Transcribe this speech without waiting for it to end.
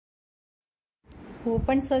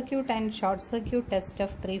Open circuit and short circuit test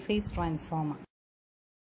of three-phase transformer.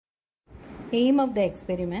 Aim of the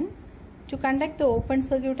experiment: to conduct the open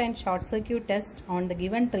circuit and short circuit test on the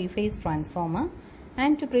given three-phase transformer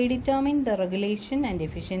and to predetermine the regulation and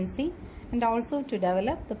efficiency, and also to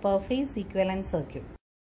develop the per-phase equivalent circuit.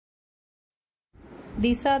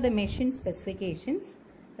 These are the machine specifications.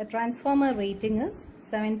 The transformer rating is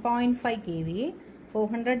 7.5 kVA,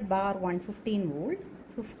 400 bar 115 volt,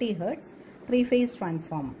 50 Hz, three-phase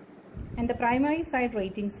transformer. And the primary side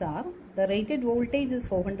ratings are: the rated voltage is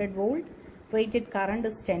 400 volt, rated current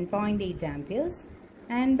is 10.8 amperes,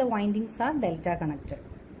 and the windings are delta connected.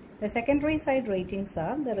 The secondary side ratings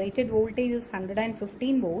are: the rated voltage is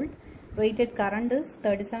 115 volt, rated current is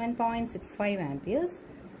 37.65 amperes,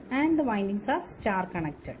 and the windings are star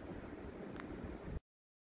connected.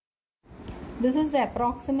 This is the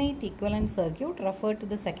approximate equivalent circuit referred to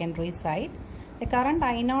the secondary side. The current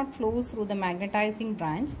I0 flows through the magnetizing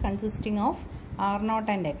branch consisting of R0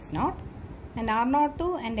 and X0, and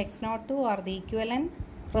R02 and X02 are the equivalent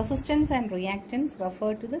resistance and reactance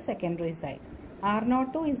referred to the secondary side.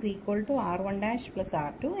 R02 is equal to R1 dash plus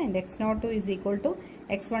R2 and X02 is equal to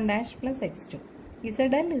X1 dash plus X2.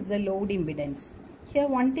 ZL is the load impedance. Here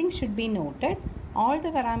one thing should be noted: all the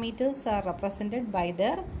parameters are represented by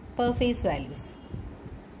their per phase values.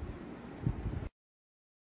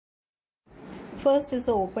 First is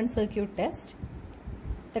the open circuit test.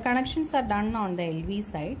 The connections are done on the LV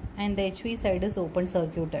side and the HV side is open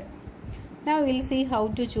circuited. Now we will see how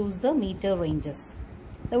to choose the meter ranges.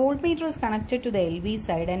 The voltmeter is connected to the LV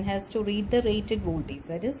side and has to read the rated voltage,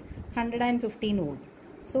 that is 115 volt.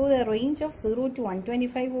 So the range of 0 to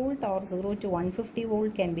 125 volt or 0 to 150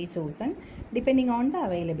 volt can be chosen depending on the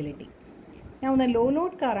availability. Now the low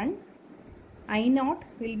load current I0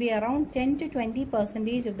 will be around 10 to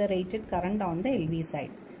 20% of the rated current on the LV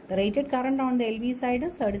side. The rated current on the LV side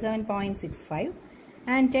is 37.65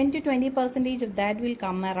 and 10 to 20% of that will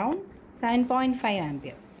come around 7.5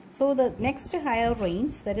 ampere. So the next higher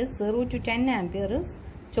range, that is 0 to 10 ampere, is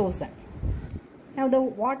chosen. Now the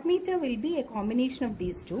wattmeter will be a combination of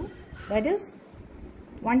these two, that is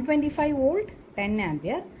 125 volt 10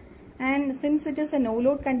 ampere, and since it is a no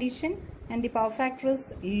load condition and the power factor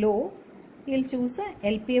is low, we will choose a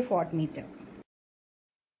LPF wattmeter.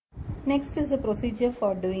 Next is the procedure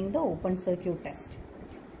for doing the open circuit test.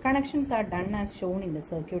 Connections are done as shown in the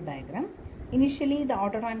circuit diagram. Initially the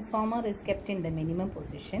auto transformer is kept in the minimum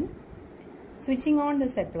position. Switching on the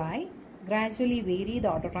supply, gradually vary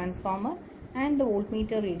the auto transformer and the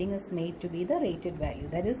voltmeter reading is made to be the rated value,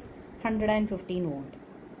 that is 115 volt.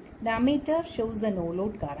 The ammeter shows the no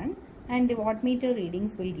load current and the wattmeter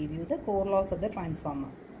readings will give you the core loss of the transformer.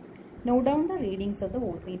 Note down the readings of the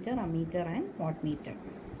voltmeter, ammeter and wattmeter.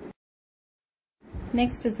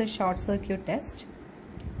 Next is a short circuit test.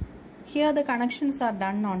 Here the connections are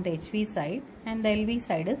done on the HV side and the LV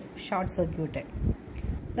side is short circuited.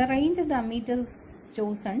 The range of the ammeter is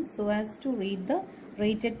chosen so as to read the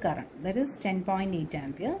rated current, that is 10.8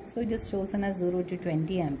 ampere. So it is chosen as 0 to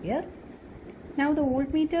 20 ampere. Now the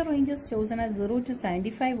voltmeter range is chosen as 0 to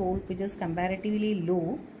 75 volt, which is comparatively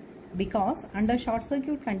low because under short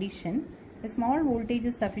circuit condition a small voltage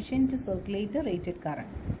is sufficient to circulate the rated current.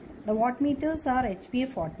 The wattmeters are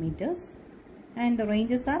HPF wattmeters and the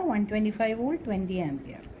ranges are 125 volt 20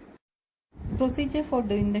 ampere. Procedure for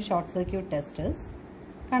doing the short circuit test is: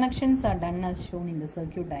 connections are done as shown in the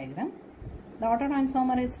circuit diagram. The auto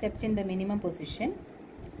transformer is kept in the minimum position.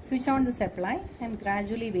 Switch on the supply and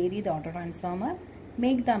gradually vary the auto transformer.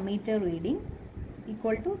 Make the ammeter reading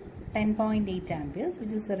equal to 10.8 amperes,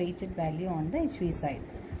 which is the rated value on the HV side.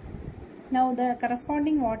 Now the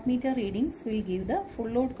corresponding wattmeter readings will give the full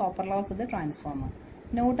load copper loss of the transformer.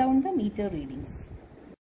 Note down the meter readings.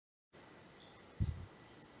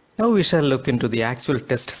 Now we shall look into the actual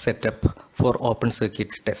test setup for open circuit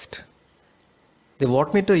test. The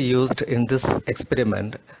wattmeter used in this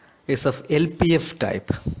experiment is of LPF type.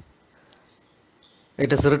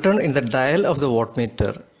 It is written in the dial of the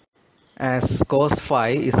wattmeter as cos phi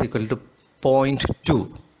is equal to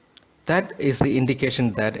 0.2. That is the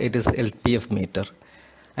indication that it is LPF meter,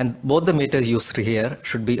 and both the meters used here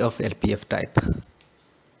should be of LPF type.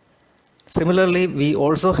 Similarly, we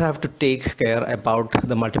also have to take care about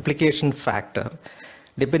the multiplication factor.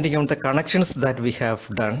 Depending on the connections that we have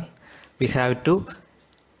done, we have to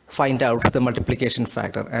find out the multiplication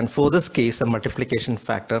factor, and for this case the multiplication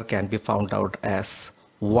factor can be found out as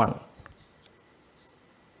 1.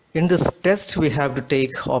 In this test we have to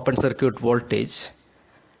take open circuit voltage,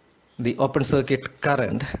 the open circuit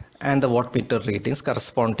current and the wattmeter readings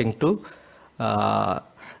corresponding to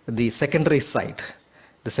the secondary side.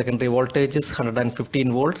 The secondary voltage is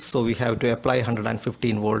 115 volts, so we have to apply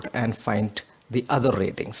 115 volt and find the other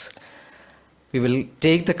readings. We will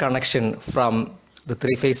take the connection from the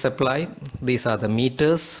three-phase supply. These are the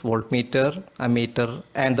meters, voltmeter, ammeter,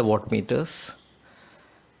 and the wattmeters.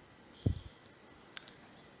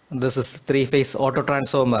 This is the three-phase auto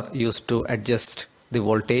transformer used to adjust the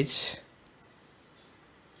voltage.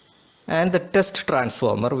 And the test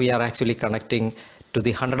transformer, we are actually connecting to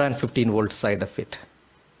the 115 volt side of it.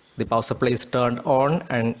 The power supply is turned on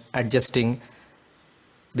and adjusting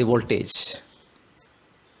the voltage.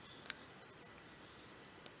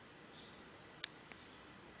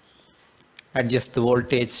 Adjust the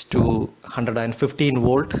voltage to 115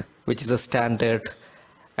 volt, which is a standard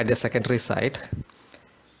at the secondary side.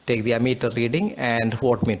 Take the ammeter reading and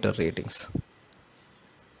wattmeter readings.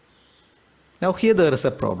 Now here there is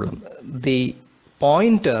a problem. The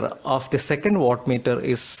pointer of the second wattmeter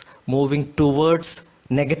is moving towards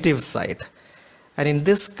negative side, and in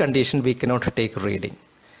this condition we cannot take reading.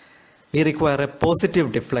 We require a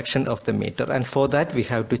positive deflection of the meter, and for that we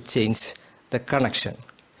have to change the connection.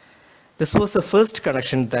 This was the first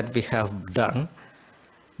connection that we have done.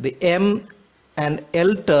 The M and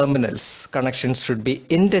L terminals connections should be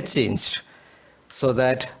interchanged so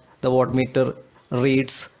that the wattmeter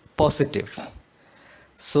reads positive.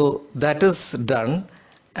 So that is done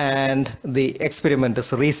and the experiment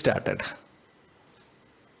is restarted.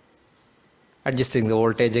 Adjusting the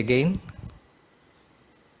voltage again.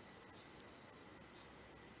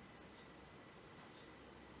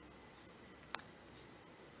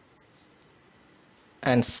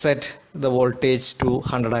 And set the voltage to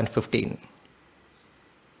 115.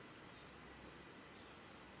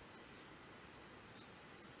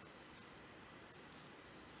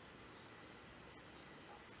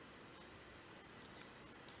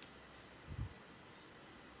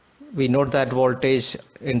 We note that voltage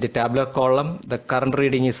in the tabular column. The current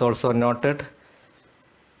reading is also noted.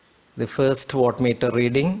 The first wattmeter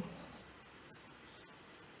reading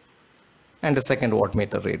and the second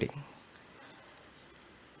wattmeter reading.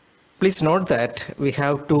 Please note that we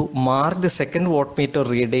have to mark the second wattmeter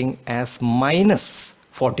reading as minus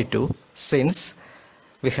 42 since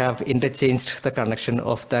we have interchanged the connection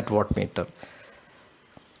of that wattmeter.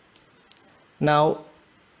 Now,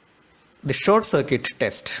 the short circuit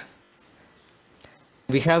test.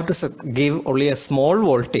 We have to give only a small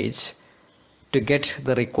voltage to get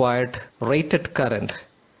the required rated current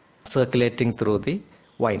circulating through the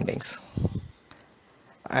windings.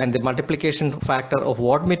 And the multiplication factor of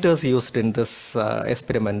wattmeters used in this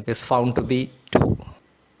experiment is found to be 2.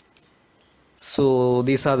 So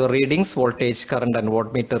these are the readings, voltage, current and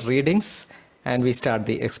wattmeter readings, and we start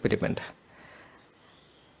the experiment.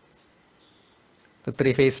 The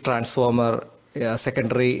three-phase transformer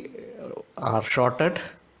secondary are shorted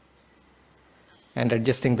and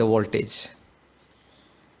adjusting the voltage.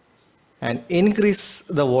 And increase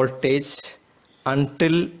the voltage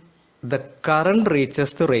until the current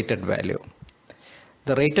reaches the rated value.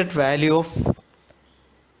 The rated value of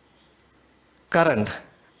current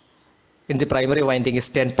in the primary winding is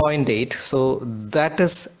 10.8, so that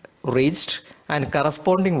is reached and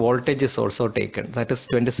corresponding voltage is also taken, that is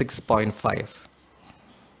 26.5.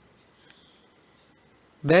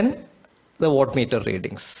 Then the wattmeter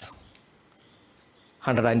readings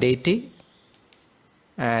 180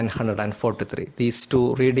 and 143. These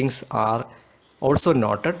two readings are also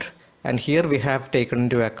noted, and here we have taken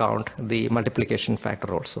into account the multiplication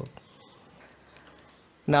factor also.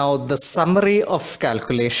 Now the summary of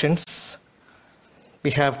calculations. We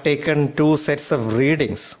have taken two sets of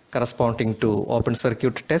readings corresponding to open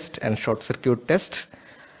circuit test and short circuit test,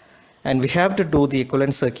 and we have to do the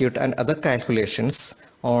equivalent circuit and other calculations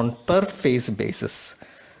on per phase basis.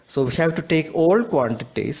 So we have to take all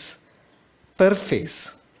quantities per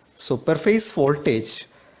phase. So per phase voltage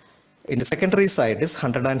in the secondary side is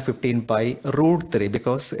 115 by root 3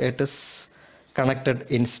 because it is connected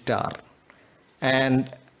in star, and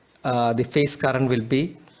the phase current will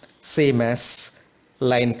be same as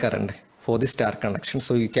line current for the star connection,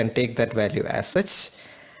 so you can take that value as such.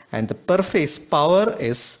 And the per phase power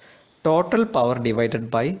is total power divided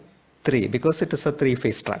by 3 because it is a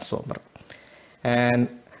three-phase transformer. And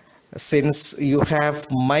since you have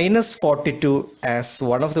minus 42 as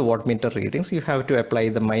one of the wattmeter readings, you have to apply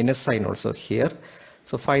the minus sign also here.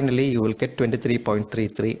 So finally you will get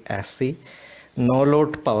 23.33 as the no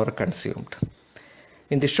load power consumed.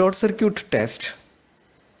 In the short circuit test,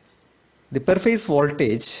 the per phase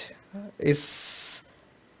voltage is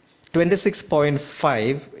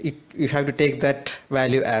 26.5. You have to take that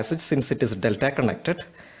value as it since it is delta connected.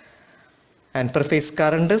 And per phase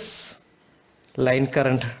current is line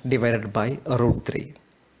current divided by root 3.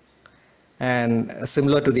 And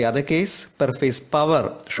similar to the other case, per phase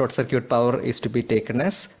power, short circuit power is to be taken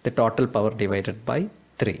as the total power divided by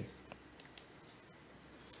 3.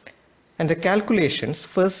 And the calculations,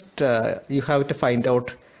 first you have to find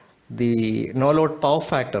out the no load power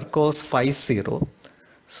factor cos phi 0.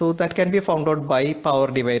 So that can be found out by power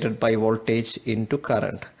divided by voltage into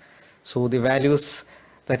current. So the values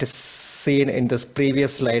that is seen in this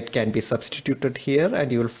previous slide can be substituted here,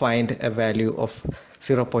 and you will find a value of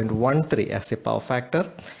 0.13 as a power factor,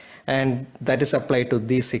 and that is applied to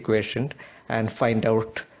this equation and find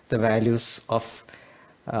out the values of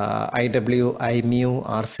IW, I mu,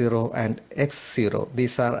 R0 and X0.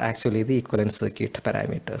 These are actually the equivalent circuit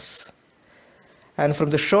parameters. And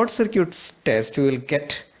from the short circuit test, you will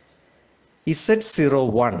get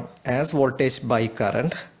Z01 as voltage by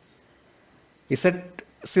current.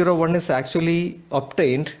 Z01 is actually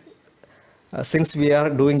obtained since we are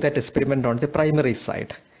doing that experiment on the primary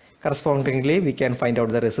side. Correspondingly, we can find out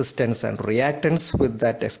the resistance and reactance with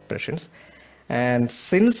that expressions. And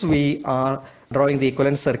since we are drawing the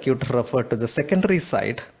equivalent circuit referred to the secondary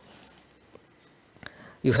side,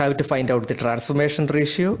 you have to find out the transformation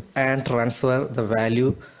ratio and transfer the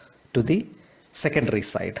value to the secondary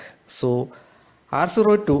side. So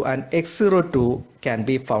R02 and X02 can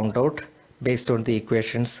be found out based on the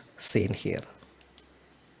equations seen here.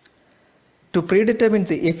 To predetermine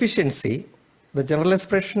the efficiency, the general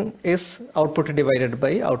expression is output divided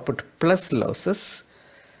by output plus losses.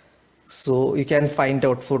 So you can find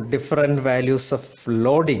out for different values of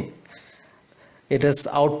loading, it is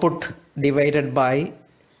output divided by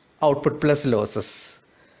output plus losses.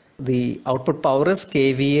 The output power is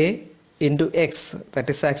kVA into X, that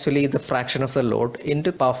is actually the fraction of the load,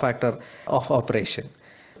 into power factor of operation.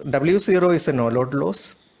 W0 is a no load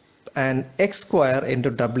loss, and X square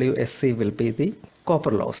into WSC will be the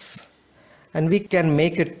copper loss. And we can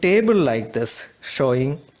make a table like this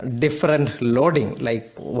showing different loading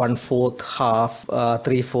like 1/4, half,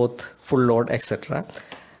 3/4, full load, etc.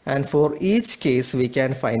 And for each case we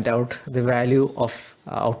can find out the value of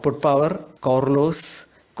output power, core loss,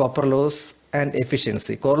 copper loss and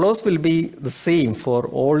efficiency. Core loss will be the same for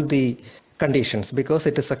all the conditions because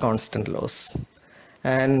it is a constant loss.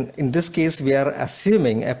 And in this case we are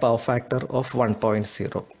assuming a power factor of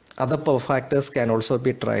 1.0. Other power factors can also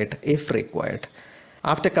be tried if required.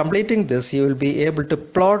 After completing this, you will be able to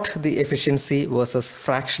plot the efficiency versus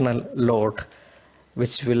fractional load,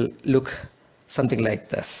 which will look something like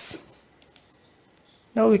this.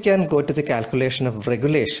 Now we can go to the calculation of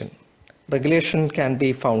regulation. Regulation can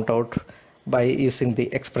be found out by using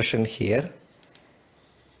the expression here.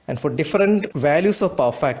 And for different values of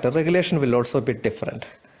power factor, regulation will also be different.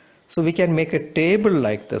 So we can make a table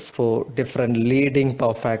like this for different leading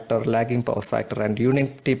power factor, lagging power factor and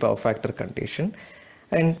unity power factor condition,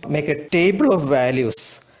 and make a table of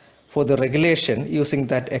values for the regulation using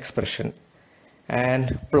that expression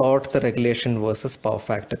and plot the regulation versus power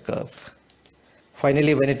factor curve.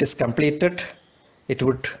 Finally, when it is completed, it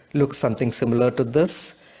would look something similar to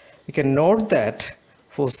this. You can note that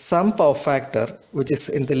for some power factor which is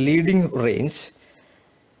in the leading range,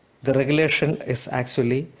 the regulation is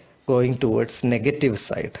actually going towards negative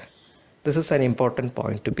side. This is an important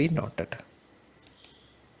point to be noted.